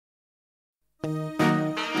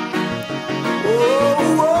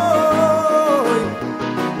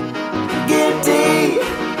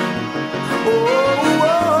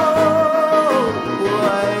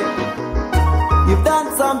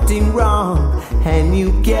something wrong and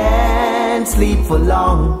you can't sleep for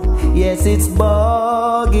long. Yes, it's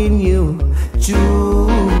bugging you. Choo,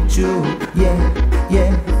 choo, yeah,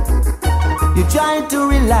 yeah. You're trying to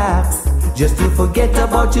relax just to forget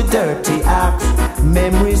about your dirty acts.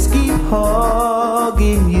 Memories keep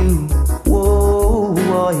hugging you. Whoa,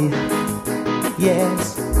 boy.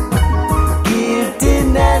 Yes.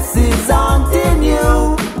 Guiltiness is haunting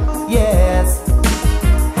you. Yes.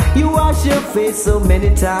 You wash your face so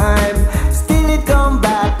many times, still it come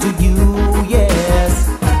back to you. Yes.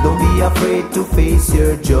 Don't be afraid to face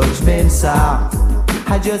your judgment, sir.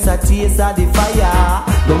 I just a taste of the fire.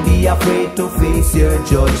 Don't be afraid to face your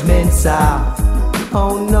judgment, sir.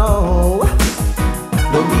 Oh no.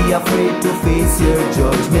 Don't be afraid to face your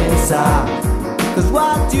judgment, sir. Cause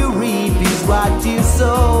what you reap is what you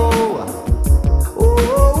sow.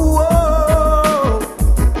 Oh, oh.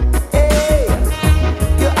 Hey.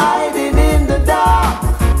 You're hiding in the dark,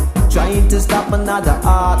 trying to stop another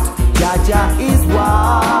art. Jaja is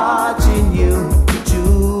watching you.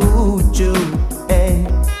 Choo, choo. Hey,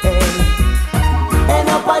 hey. End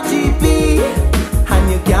up a GP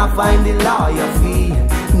and you can't find the lawyer fee.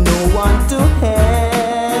 No one to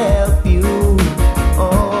help you.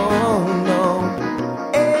 Oh no.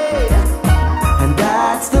 Hey. And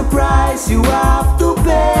that's the price you have to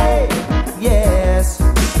pay. Yes.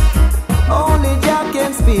 Only Jah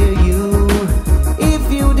can spare you if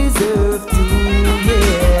you deserve to.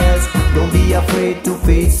 Yes. Don't be afraid to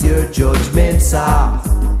face your judgment, sir.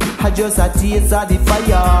 I just a taste of the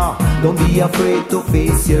fire. Don't be afraid to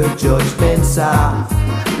face your judgment, sir.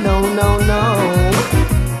 No, no, no.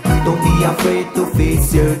 Don't be afraid to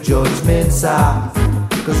face your judgment, sir.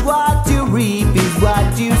 Cause what you reap is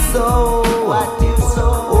what you sow. What you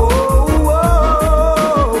sow. Oh,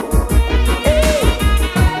 oh. Hey.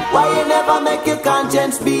 Why you never make your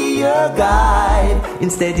conscience be your guide?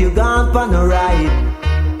 Instead you gone on a ride.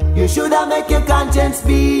 You shoulda make your conscience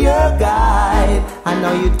be your guide, and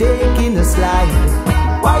now you taking a slide.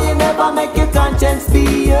 Why you never make your conscience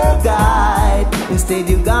be your guide? Instead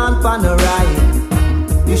you gone on a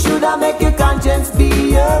ride. You shoulda make your conscience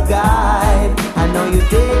be your guide, and now you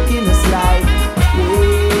taking a slide.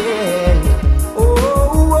 Yeah.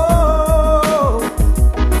 Oh, oh.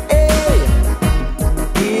 Hey.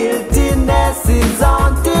 Guiltiness is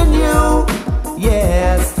haunting you.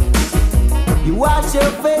 Yes. You wash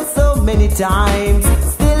your face so many times,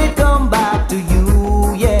 still it come back to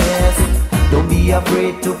you, yes. Don't be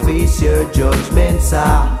afraid to face your judgment, sir.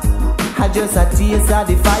 I just a taste of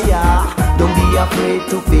the fire. Don't be afraid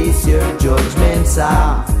to face your judgment,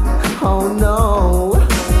 sir. Oh no.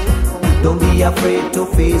 Don't be afraid to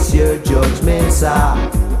face your judgment, sir.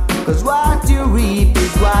 Cause what you reap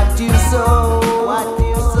is what you sow. What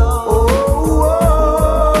you sow. Oh,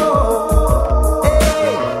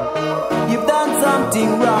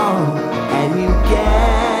 wrong and you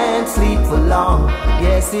can't sleep for long.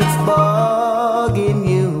 Yes, it's bugging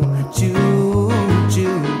you. Choo,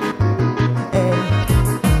 choo. Hey.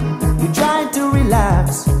 You're trying to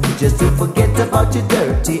relax just to forget about your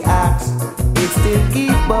dirty acts. It still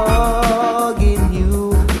keep bugging.